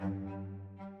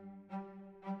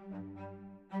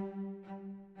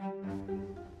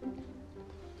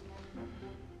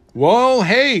Well,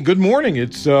 hey, good morning.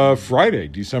 It's Friday,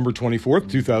 December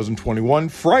 24th, 2021.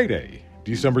 Friday,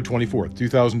 December 24th,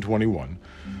 2021.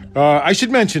 I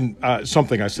should mention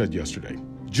something I said yesterday,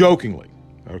 jokingly,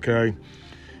 okay?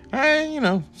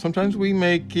 Sometimes we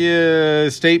make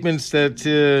statements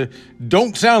that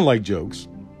don't sound like jokes.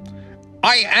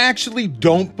 I actually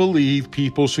don't believe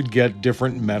people should get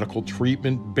different medical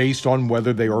treatment based on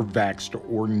whether they are vaxxed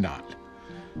or not.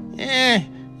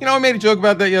 I made a joke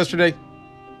about that yesterday.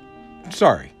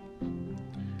 Sorry.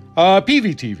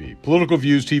 PVTV, Political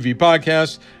Views TV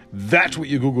Podcast. That's what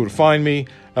you Google to find me.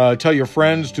 Tell your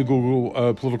friends to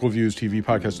Google Political Views TV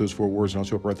Podcast, those 4 words, and I'll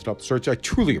show up right at the top of the search. I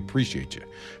truly appreciate you.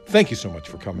 Thank you so much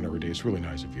for coming every day. It's really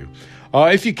nice of you.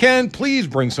 If you can, please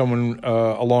bring someone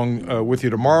along with you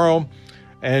tomorrow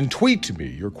and tweet to me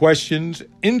your questions,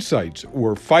 insights,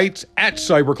 or fights at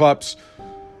Cyberclops,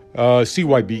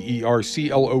 CYBERCLOPS.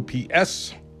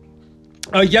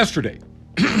 Yesterday,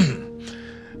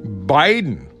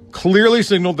 Biden clearly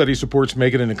signaled that he supports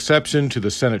making an exception to the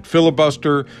Senate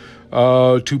filibuster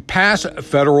to pass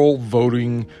federal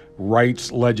voting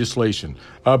rights legislation.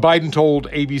 Biden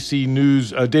told ABC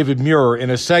News' David Muir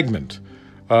in a segment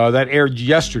that aired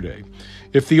yesterday,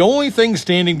 if the only thing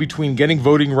standing between getting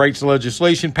voting rights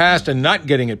legislation passed and not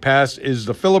getting it passed is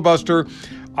the filibuster,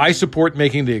 I support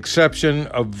making the exception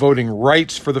of voting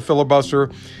rights for the filibuster.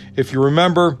 If you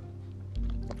remember,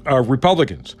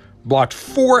 Republicans blocked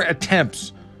 4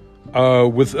 attempts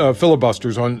with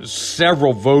filibusters on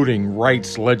several voting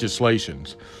rights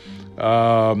legislations.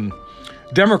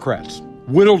 Democrats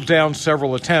whittled down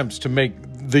several attempts to make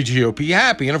the GOP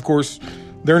happy. And of course,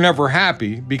 they're never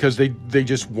happy because they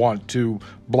just want to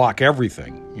block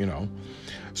everything,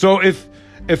 So if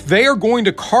they are going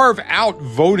to carve out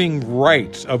voting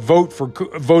rights, a vote for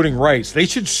voting rights, they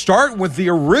should start with the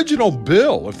original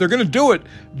bill. If they're going to do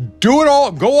it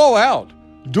all, go all out.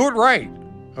 Do it right,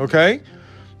 okay?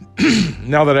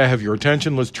 Now that I have your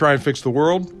attention, let's try and fix the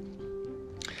world.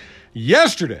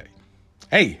 Yesterday,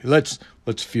 hey, let's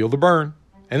feel the burn.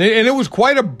 And it was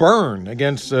quite a burn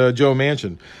against Joe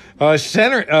Manchin.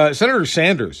 Senator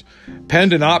Sanders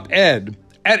penned an op-ed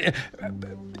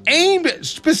aimed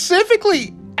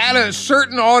specifically at a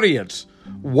certain audience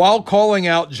while calling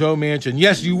out Joe Manchin.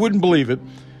 Yes, you wouldn't believe it.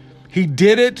 He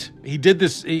did it. He did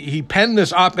this. He penned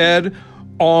this op-ed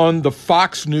on the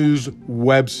Fox News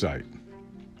website.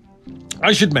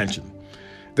 I should mention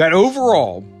that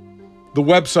overall, the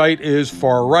website is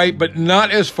far right, but not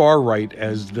as far right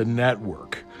as the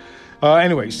network.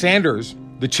 Anyway, Sanders,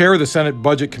 the chair of the Senate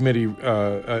Budget Committee,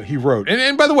 he wrote,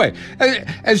 and by the way,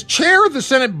 as chair of the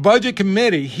Senate Budget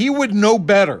Committee, he would know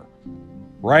better,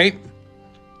 right?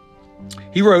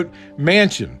 He wrote,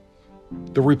 Manchin,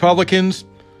 the Republicans,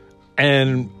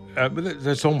 and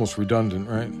that's almost redundant,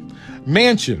 right?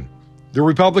 Manchin, the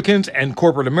Republicans, and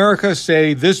corporate America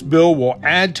say this bill will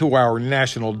add to our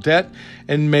national debt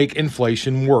and make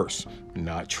inflation worse.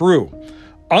 Not true.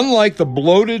 Unlike the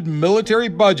bloated military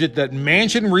budget that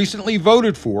Manchin recently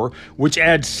voted for, which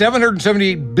adds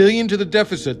 $778 billion to the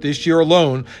deficit this year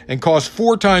alone and costs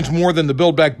 4 times more than the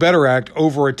Build Back Better Act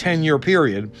over a 10-year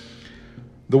period,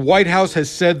 the White House has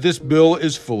said this bill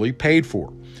is fully paid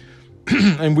for.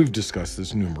 And we've discussed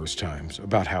this numerous times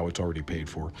about how it's already paid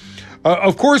for.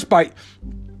 Of course,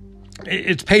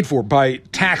 it's paid for by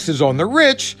taxes on the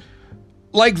rich,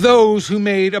 like those who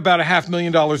made about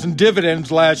 $500,000 in dividends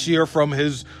last year from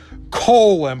his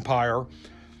coal empire.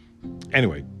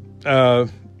 Anyway,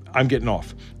 I'm getting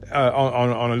off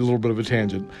on a little bit of a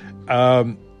tangent.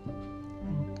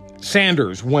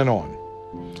 Sanders went on.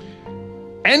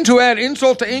 And to add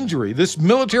insult to injury, this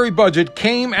military budget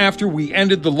came after we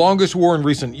ended the longest war in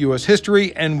recent U.S.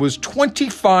 history and was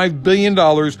 $25 billion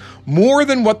more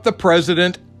than what the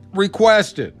president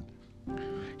requested.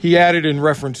 He added in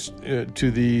reference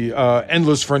to the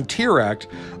Endless Frontier Act,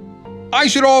 I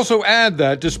should also add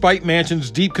that despite Manchin's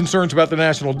deep concerns about the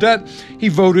national debt, he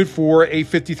voted for a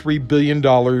 $53 billion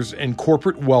in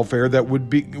corporate welfare that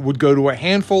would go to a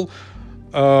handful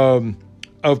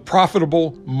of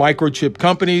profitable microchip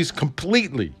companies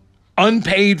completely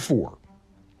unpaid for.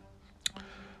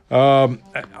 A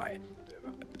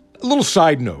little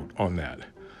side note on that.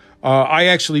 I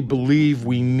actually believe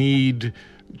we need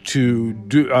to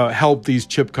help these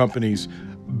chip companies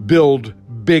build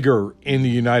bigger in the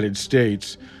United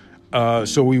States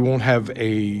so we won't have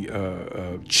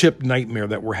a chip nightmare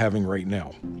that we're having right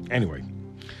now. Anyway,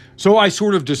 so I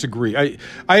sort of disagree.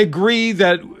 I agree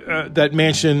that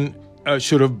Manchin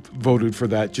should have voted for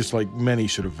that, just like many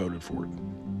should have voted for it.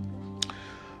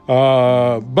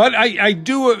 But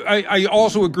I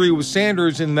also agree with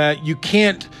Sanders in that you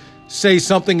can't say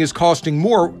something is costing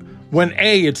more when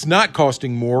A, it's not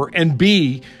costing more, and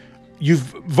B, you've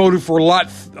voted for a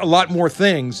lot more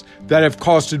things that have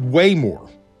costed way more.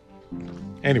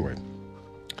 Anyway,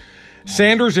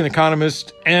 Sanders, an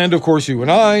economist, and of course you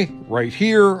and I, right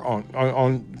here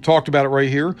on talked about it right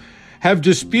here, have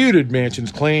disputed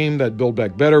Manchin's claim that Build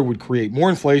Back Better would create more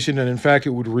inflation, and in fact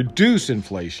it would reduce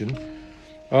inflation.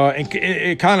 And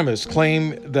economists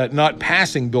claim that not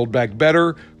passing Build Back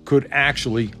Better could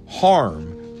actually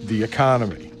harm the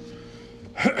economy.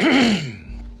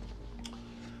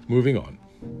 Moving on.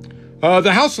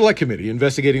 The House Select Committee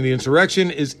investigating the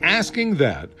insurrection is asking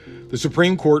that the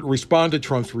Supreme Court respond to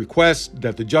Trump's request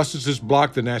that the justices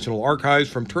block the National Archives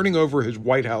from turning over his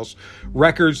White House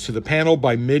records to the panel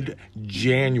by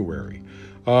mid-January.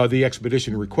 The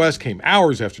expedition request came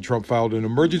hours after Trump filed an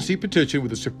emergency petition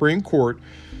with the Supreme Court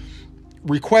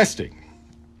requesting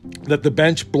that the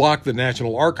bench block the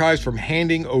National Archives from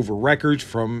handing over records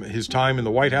from his time in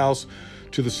the White House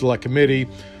to the Select Committee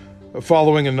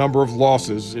following a number of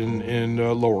losses in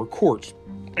lower courts.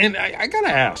 And I got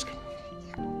to ask,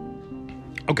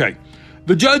 okay,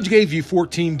 the judge gave you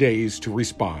 14 days to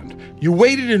respond. You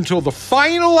waited until the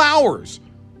final hours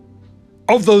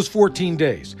of those 14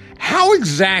 days. How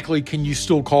exactly can you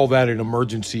still call that an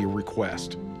emergency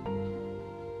request?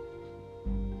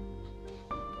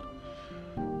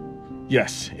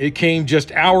 Yes, it came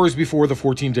just hours before the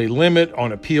 14-day limit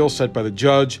on appeal set by the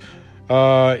judge.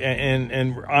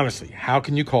 And honestly, how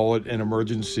can you call it an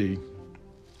emergency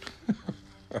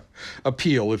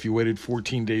appeal if you waited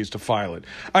 14 days to file it?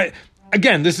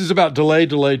 Again, this is about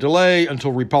delay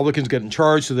until Republicans get in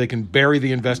charge so they can bury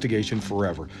the investigation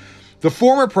forever. The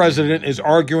former president is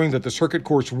arguing that the circuit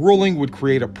court's ruling would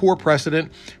create a poor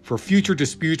precedent for future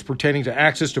disputes pertaining to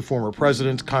access to former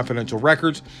presidents' confidential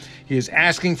records. He is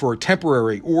asking for a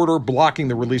temporary order blocking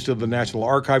the release of the National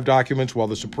Archive documents while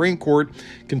the Supreme Court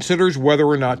considers whether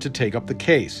or not to take up the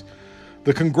case.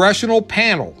 The congressional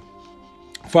panel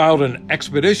filed an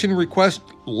expedition request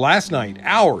last night,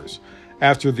 hours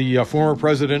after the former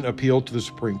president appealed to the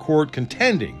Supreme Court,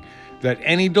 contending that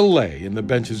any delay in the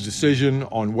bench's decision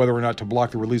on whether or not to block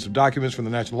the release of documents from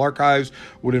the National Archives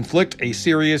would inflict a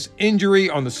serious injury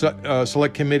on the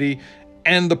Select Committee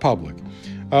and the public.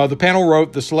 The panel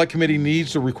wrote, the Select Committee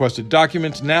needs the requested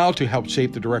documents now to help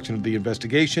shape the direction of the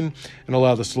investigation and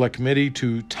allow the Select Committee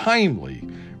to timely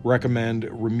recommend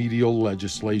remedial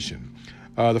legislation.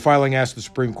 The filing asked the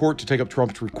Supreme Court to take up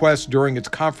Trump's request during its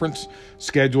conference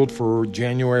scheduled for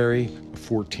January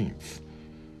 14th.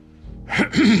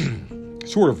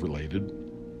 Sort of related.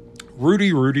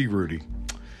 Rudy.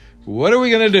 What are we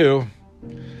going to do?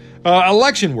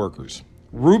 Election workers.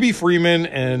 Ruby Freeman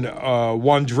and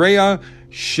Wandrea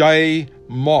Shea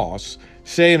Moss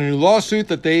say in a new lawsuit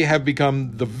that they have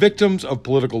become the victims of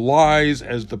political lies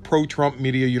as the pro-Trump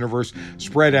media universe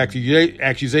spread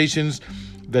accusations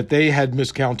that they had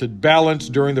miscounted ballots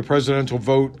during the presidential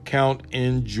vote count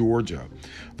in Georgia.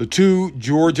 The two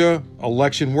Georgia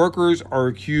election workers are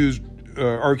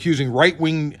accusing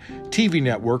right-wing TV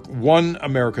network One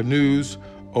America News,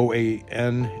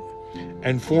 OAN,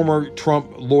 and former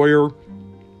Trump lawyer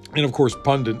and, of course,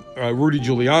 pundit Rudy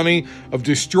Giuliani of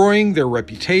destroying their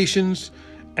reputations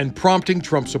and prompting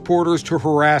Trump supporters to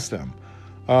harass them,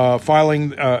 filling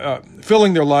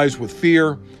their lives with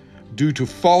fear due to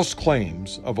false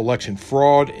claims of election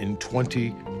fraud in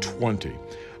 2020.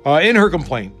 In her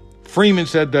complaint, Freeman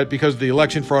said that because of the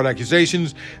election fraud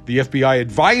accusations, the FBI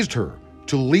advised her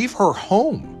to leave her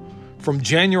home from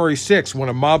January 6th, when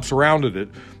a mob surrounded it,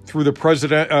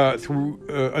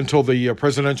 until the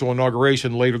presidential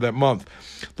inauguration later that month.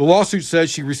 The lawsuit says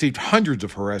she received hundreds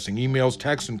of harassing emails,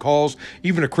 texts, and calls,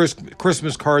 even a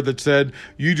Christmas card that said,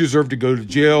 "You deserve to go to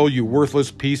jail, you worthless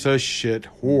piece of shit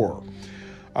whore."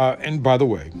 And by the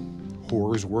way,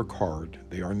 whores work hard.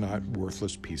 They are not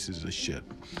worthless pieces of shit.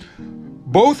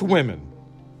 Both women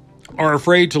are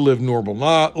afraid to live normal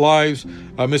lives.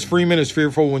 Miss Freeman is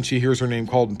fearful when she hears her name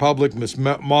called in public. Miss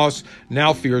Moss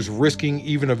now fears risking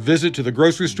even a visit to the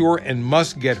grocery store and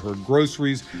must get her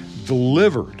groceries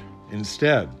delivered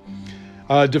instead.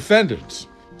 Defendants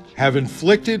have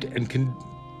inflicted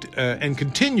and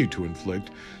continue to inflict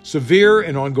severe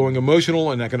and ongoing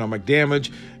emotional and economic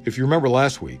damage. If you remember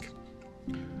last week,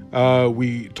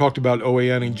 we talked about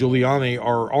OAN and Giuliani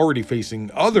are already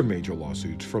facing other major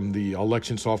lawsuits from the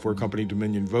election software company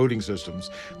Dominion Voting Systems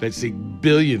that seek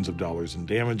billions of dollars in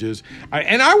damages.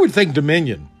 And I would think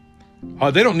Dominion,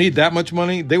 they don't need that much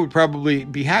money. They would probably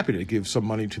be happy to give some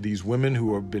money to these women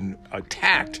who have been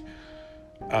attacked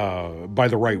by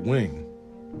the right wing.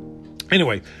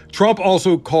 Anyway, Trump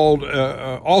also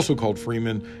called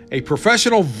Freeman a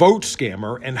professional vote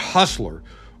scammer and hustler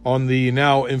on the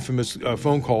now infamous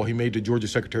phone call he made to Georgia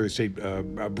Secretary of State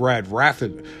Brad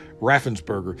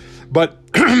Raffensperger.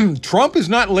 But Trump is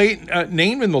not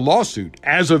named in the lawsuit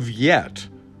as of yet.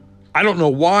 I don't know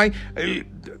why.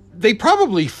 They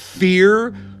probably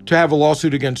fear to have a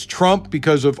lawsuit against Trump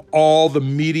because of all the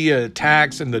media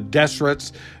attacks and the death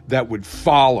threats that would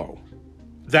follow.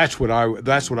 That's what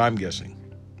I'm guessing.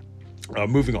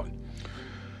 Moving on.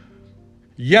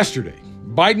 Yesterday,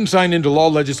 Biden signed into law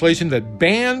legislation that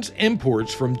bans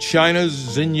imports from China's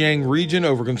Xinjiang region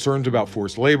over concerns about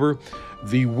forced labor.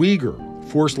 The Uyghur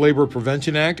Forced Labor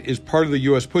Prevention Act is part of the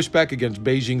U.S. pushback against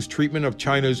Beijing's treatment of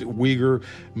China's Uyghur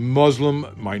Muslim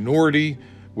minority,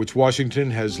 which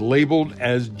Washington has labeled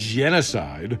as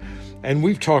genocide. And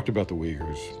we've talked about the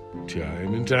Uyghurs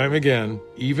time and time again,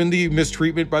 even the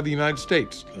mistreatment by the United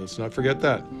States. Let's not forget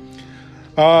that.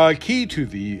 Key to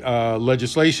the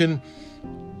legislation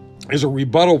is a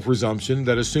rebuttal presumption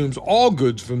that assumes all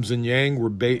goods from Xinjiang where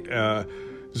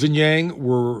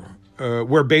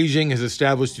Beijing has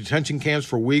established detention camps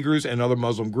for Uyghurs and other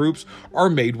Muslim groups are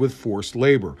made with forced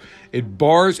labor. It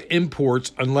bars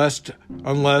imports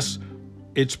unless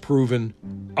it's proven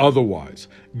otherwise.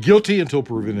 Guilty until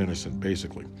proven innocent,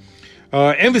 basically.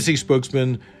 Embassy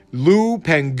spokesman Lu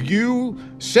Pengyu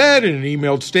said in an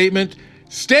emailed statement,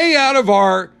 "Stay out of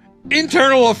our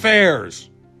internal affairs."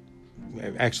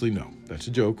 Actually, no, that's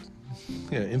a joke.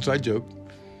 Yeah, inside joke.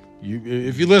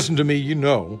 If you listen to me, you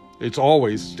know it's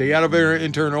always stay out of our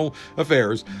internal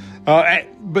affairs.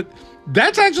 But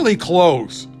that's actually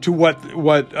close to what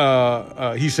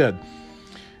he said.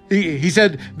 He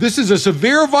said, "This is a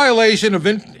severe violation of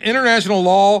international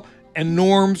law and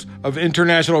norms of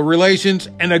international relations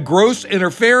and a gross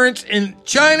interference in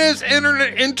China's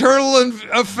internal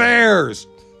affairs."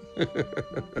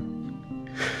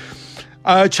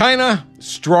 China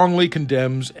strongly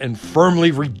condemns and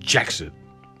firmly rejects it.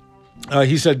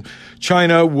 He said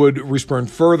China would respond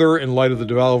further in light of the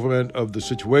development of the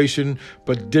situation,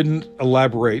 but didn't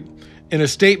elaborate. In a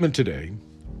statement today,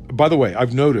 by the way,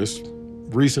 I've noticed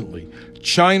recently,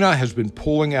 China has been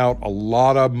pulling out a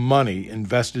lot of money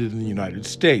invested in the United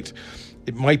States.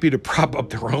 It might be to prop up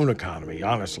their own economy,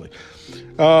 honestly.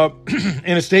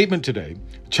 In a statement today,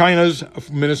 China's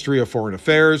Ministry of Foreign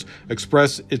Affairs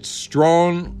expressed its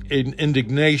strong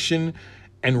indignation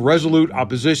and resolute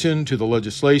opposition to the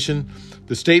legislation.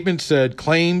 The statement said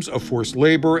claims of forced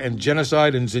labor and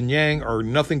genocide in Xinjiang are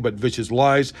nothing but vicious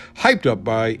lies hyped up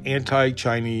by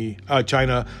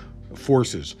anti-China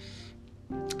forces.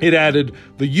 It added,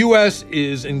 the U.S.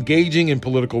 is engaging in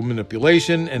political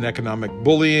manipulation and economic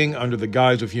bullying under the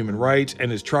guise of human rights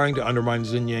and is trying to undermine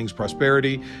Xinjiang's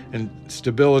prosperity and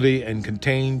stability and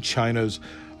contain China's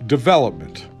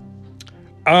development.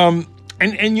 And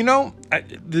you know,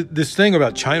 this thing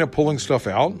about China pulling stuff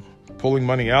out, pulling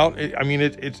money out,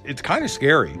 it's kind of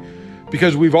scary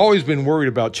because we've always been worried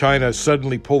about China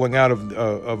suddenly pulling out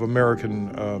of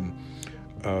American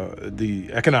the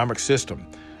economic system.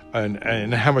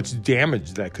 And how much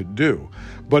damage that could do.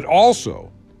 But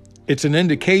also, it's an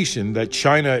indication that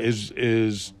China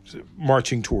is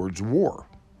marching towards war,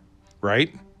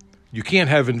 right? You can't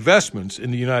have investments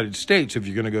in the United States if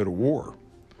you're going to go to war.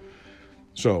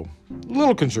 So, a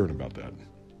little concerned about that.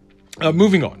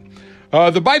 Moving on.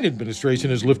 The Biden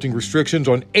administration is lifting restrictions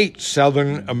on 8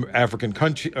 Southern African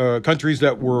countries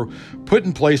that were put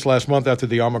in place last month after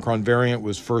the Omicron variant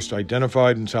was first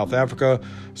identified in South Africa.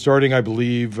 Starting, I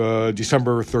believe,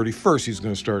 December 31st, he's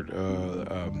going to start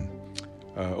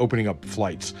opening up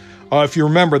flights. If you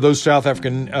remember, those South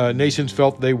African nations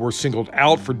felt they were singled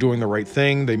out for doing the right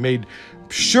thing. They made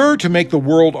sure to make the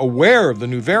world aware of the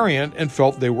new variant and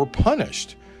felt they were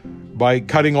punished by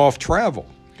cutting off travel.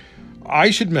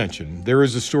 I should mention, there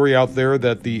is a story out there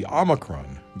that the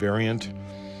Omicron variant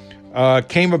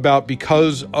came about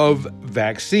because of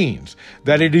vaccines,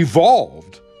 that it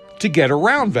evolved to get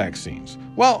around vaccines.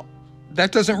 Well,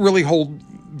 that doesn't really hold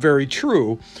very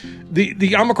true.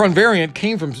 The Omicron variant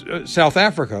came from South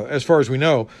Africa, as far as we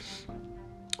know.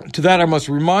 To that, I must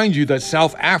remind you that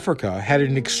South Africa had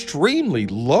an extremely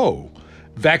low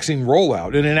vaccine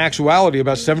rollout. And in actuality,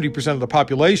 about 70% of the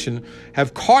population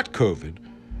have caught COVID.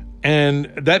 And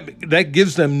that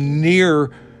gives them nearly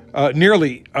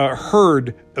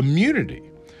herd immunity.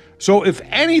 So if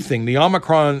anything, the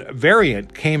Omicron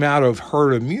variant came out of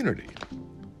herd immunity,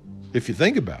 if you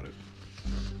think about it.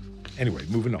 Anyway,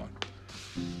 moving on.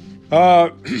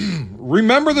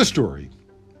 Remember the story.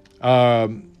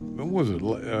 Was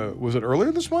it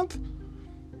earlier this month?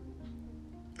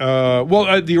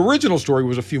 The original story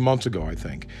was a few months ago, I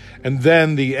think. And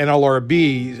then the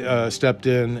NLRB stepped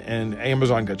in and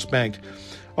Amazon got spanked.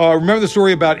 Remember the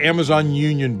story about Amazon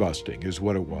union busting is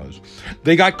what it was.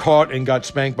 They got caught and got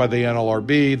spanked by the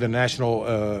NLRB, the National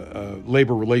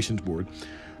Labor Relations Board,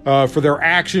 for their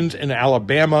actions in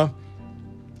Alabama.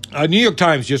 New York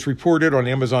Times just reported on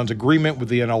Amazon's agreement with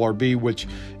the NLRB, which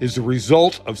is the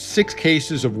result of 6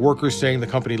 cases of workers saying the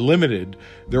company limited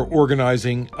their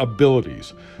organizing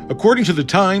abilities. According to the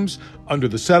Times, under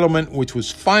the settlement, which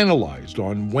was finalized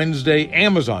on Wednesday,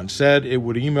 Amazon said it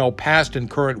would email past and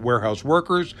current warehouse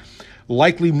workers,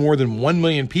 likely more than 1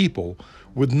 million people,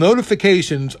 with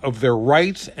notifications of their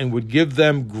rights and would give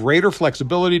them greater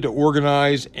flexibility to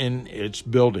organize in its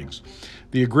buildings.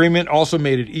 The agreement also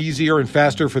made it easier and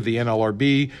faster for the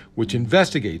NLRB, which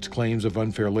investigates claims of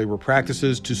unfair labor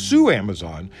practices, to sue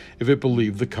Amazon if it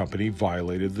believed the company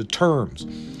violated the terms.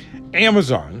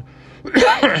 Amazon,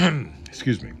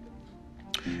 excuse me,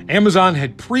 Amazon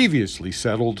had previously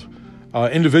settled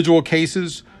individual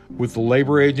cases with the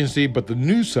labor agency, but the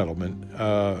new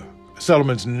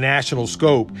settlement's national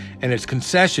scope and its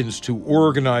concessions to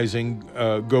organizing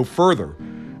go further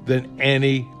than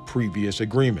any previous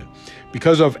agreement.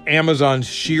 Because of Amazon's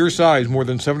sheer size, more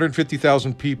than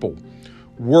 750,000 people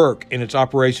work in its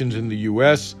operations in the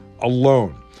U.S.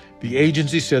 alone. The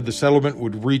agency said the settlement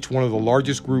would reach one of the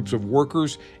largest groups of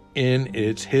workers in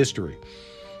its history.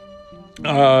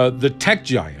 The tech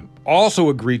giant also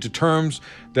agreed to terms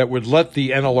that would let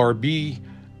the NLRB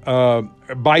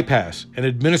bypass an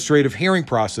administrative hearing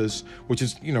process, which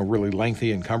is, really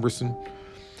lengthy and cumbersome,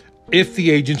 if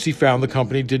the agency found the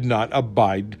company did not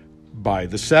abide by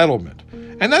the settlement.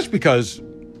 And that's because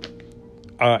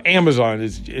Amazon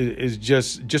is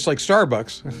just like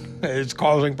Starbucks. It's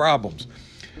causing problems.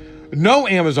 No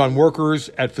Amazon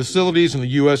workers at facilities in the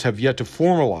U.S. have yet to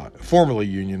formally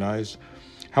unionize.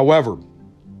 However,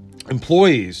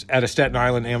 employees at a Staten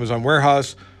Island Amazon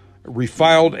warehouse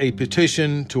refiled a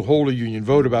petition to hold a union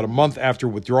vote about a month after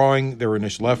withdrawing their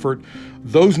initial effort.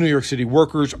 Those New York City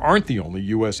workers aren't the only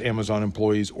U.S. Amazon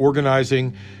employees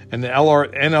organizing, and the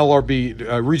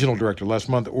NLRB regional director last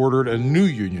month ordered a new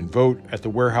union vote at the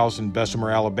warehouse in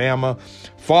Bessemer, Alabama,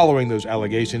 following those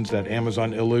allegations that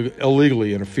Amazon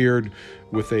illegally interfered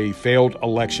with a failed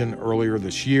election earlier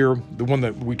this year. The one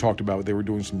that we talked about, they were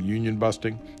doing some union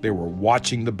busting. They were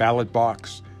watching the ballot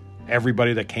box,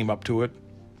 everybody that came up to it.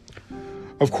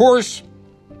 Of course,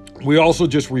 we also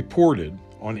just reported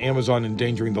on Amazon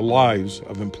endangering the lives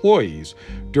of employees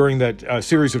during that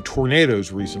series of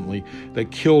tornadoes recently that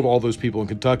killed all those people in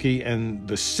Kentucky, and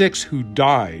the 6 who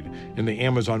died in the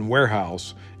Amazon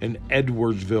warehouse in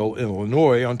Edwardsville,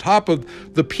 Illinois, on top of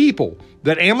the people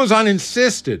that Amazon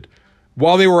insisted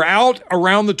while they were out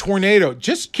around the tornado,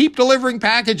 just keep delivering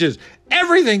packages.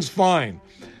 Everything's fine.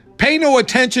 Pay no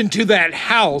attention to that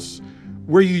house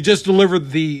where you just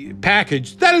delivered the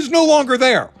package. That is no longer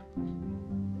there.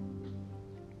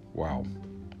 Wow.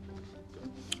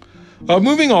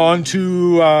 Moving on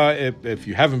to, if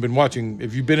you haven't been watching,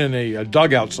 if you've been in a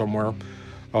dugout somewhere,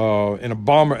 in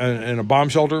a bomb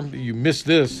shelter, you missed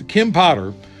this. Kim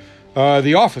Potter,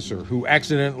 the officer who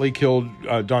accidentally killed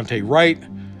Daunte Wright,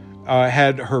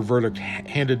 had her verdict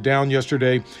handed down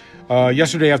yesterday.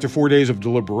 Yesterday, after 4 days of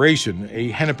deliberation,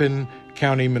 a Hennepin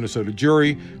County, Minnesota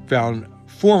jury found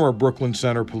former Brooklyn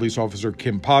Center police officer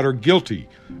Kim Potter guilty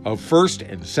of first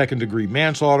and second degree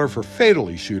manslaughter for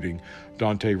fatally shooting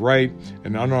Daunte Wright,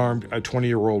 an unarmed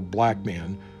 20-year-old black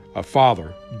man, a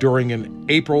father, during an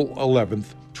April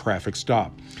 11th traffic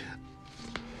stop.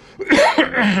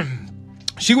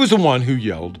 She was the one who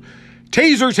yelled,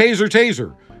 "Taser, taser,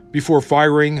 taser," before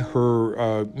firing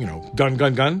her, gun,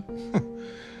 gun, gun.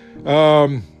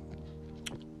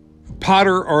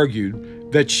 Potter argued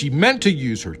that she meant to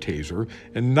use her taser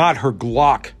and not her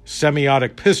Glock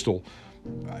semiotic pistol.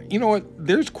 You know what?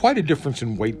 There's quite a difference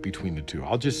in weight between the two.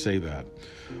 I'll just say that.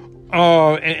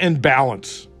 And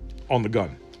balance on the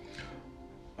gun.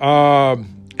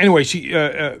 Anyway, she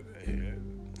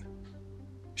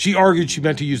argued she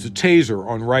meant to use the taser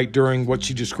on Wright during what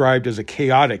she described as a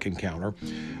chaotic encounter.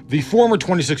 The former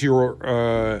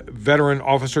 26-year-old veteran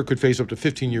officer could face up to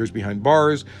 15 years behind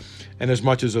bars and as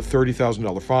much as a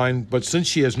 $30,000 fine. But since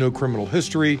she has no criminal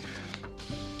history,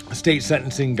 state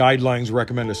sentencing guidelines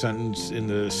recommend a sentence in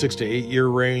the 6 to 8 year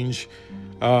range.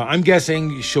 I'm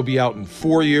guessing she'll be out in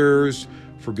 4 years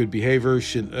for good behavior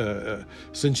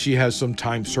since she has some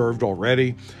time served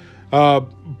already.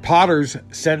 Potter's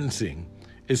sentencing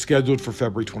is scheduled for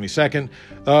February 22nd.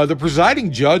 The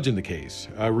presiding judge in the case,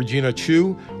 Regina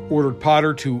Chu, ordered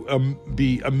Potter to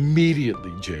be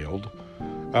immediately jailed.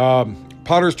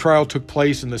 Potter's trial took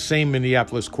place in the same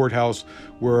Minneapolis courthouse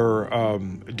where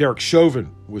Derek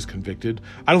Chauvin was convicted.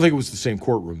 I don't think it was the same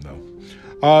courtroom, though.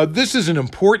 This is an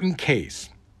important case,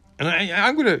 and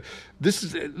I'm gonna. This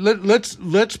is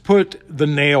let's put the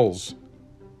nails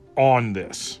on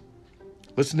this.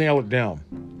 Let's nail it down.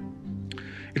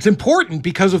 It's important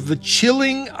because of the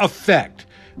chilling effect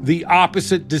the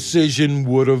opposite decision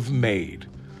would have made.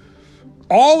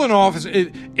 All an officer,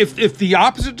 if the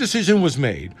opposite decision was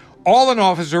made, all an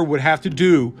officer would have to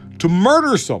do to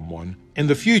murder someone in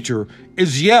the future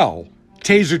is yell,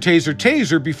 "Taser, taser,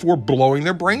 taser," before blowing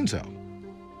their brains out.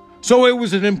 So it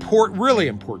was an really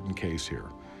important case here.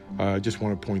 I just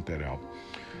want to point that out.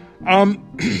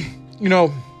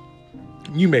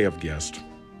 You may have guessed.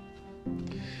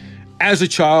 As a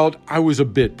child, I was a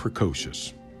bit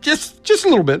precocious. Just a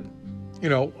little bit.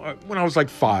 When I was like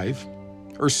 5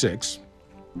 or 6,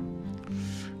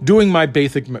 doing my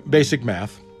basic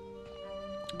math,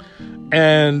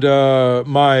 and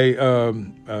my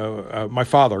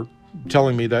father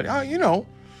telling me that,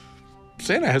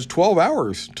 Santa has 12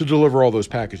 hours to deliver all those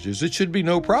packages. It should be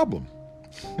no problem.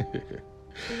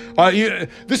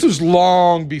 This was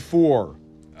long before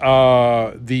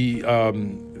the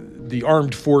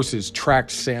armed forces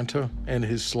tracked Santa and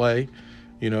his sleigh.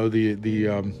 That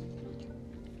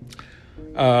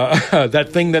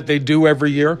thing that they do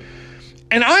every year.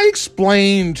 And I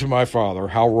explained to my father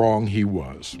how wrong he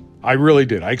was. I really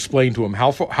did. I explained to him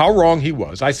how wrong he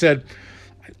was. I said,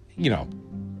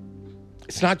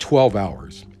 it's not 12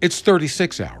 hours. It's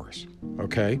 36 hours,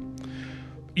 okay?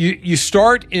 You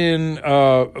start in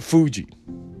Fiji.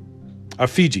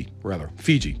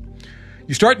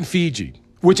 You start in Fiji,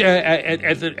 which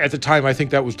at the time, I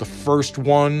think that was the first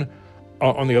one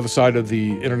on the other side of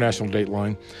the international date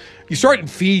line. You start in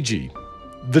Fiji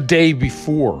the day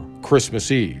before Christmas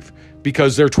Eve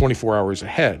because they're 24 hours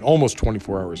ahead, almost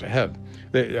 24 hours ahead.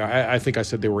 I think I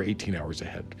said they were 18 hours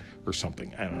ahead or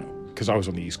something. I don't know, because I was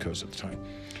on the East Coast at the time.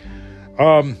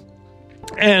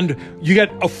 And you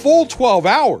get a full 12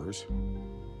 hours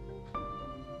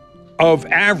of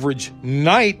average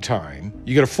nighttime.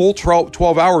 You get a full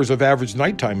 12 hours of average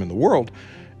nighttime in the world.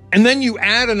 And then you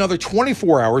add another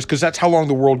 24 hours, because that's how long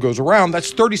the world goes around.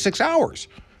 That's 36 hours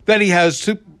that he has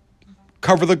to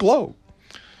cover the globe.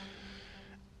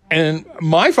 And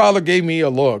my father gave me a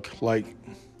look like,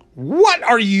 what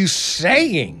are you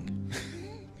saying?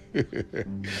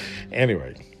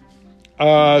 Anyway.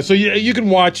 So you can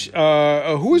watch,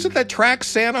 who is it that tracks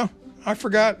Santa? I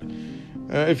forgot.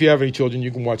 If you have any children,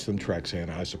 you can watch them track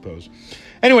Santa, I suppose.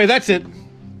 Anyway, that's it.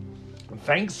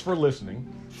 Thanks for listening.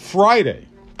 Friday,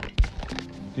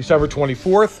 December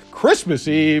 24th, Christmas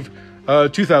Eve,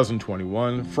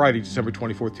 2021. Friday, December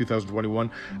 24th,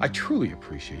 2021. I truly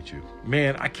appreciate you.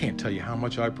 Man, I can't tell you how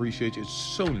much I appreciate you. It's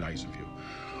so nice of you.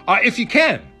 If you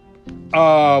can,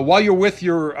 while you're with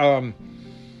your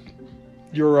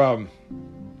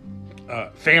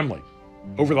family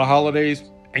over the holidays,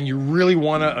 and you really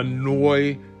want to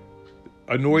annoy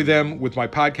them with my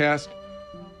podcast,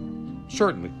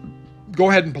 certainly go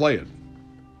ahead and play it.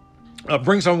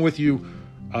 Bring someone with you,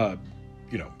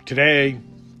 today,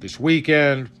 this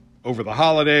weekend, over the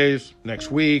holidays,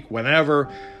 next week, whenever.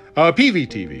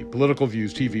 PVTV, Political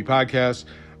Views TV Podcast.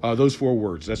 Those 4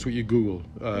 words. That's what you Google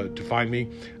to find me.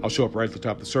 I'll show up right at the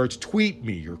top of the search. Tweet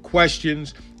me your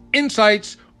questions,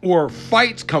 insights, or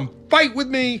fights. Come fight with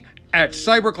me at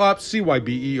Cyberclops,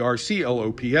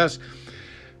 CYBERCLOPS.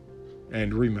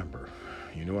 And remember,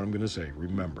 you know what I'm going to say.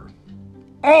 Remember,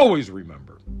 always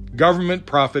remember, government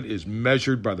profit is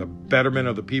measured by the betterment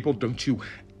of the people. Don't you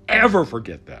ever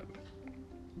forget that.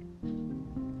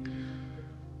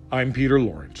 I'm Peter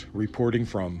Lawrence, reporting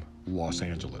from Los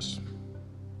Angeles.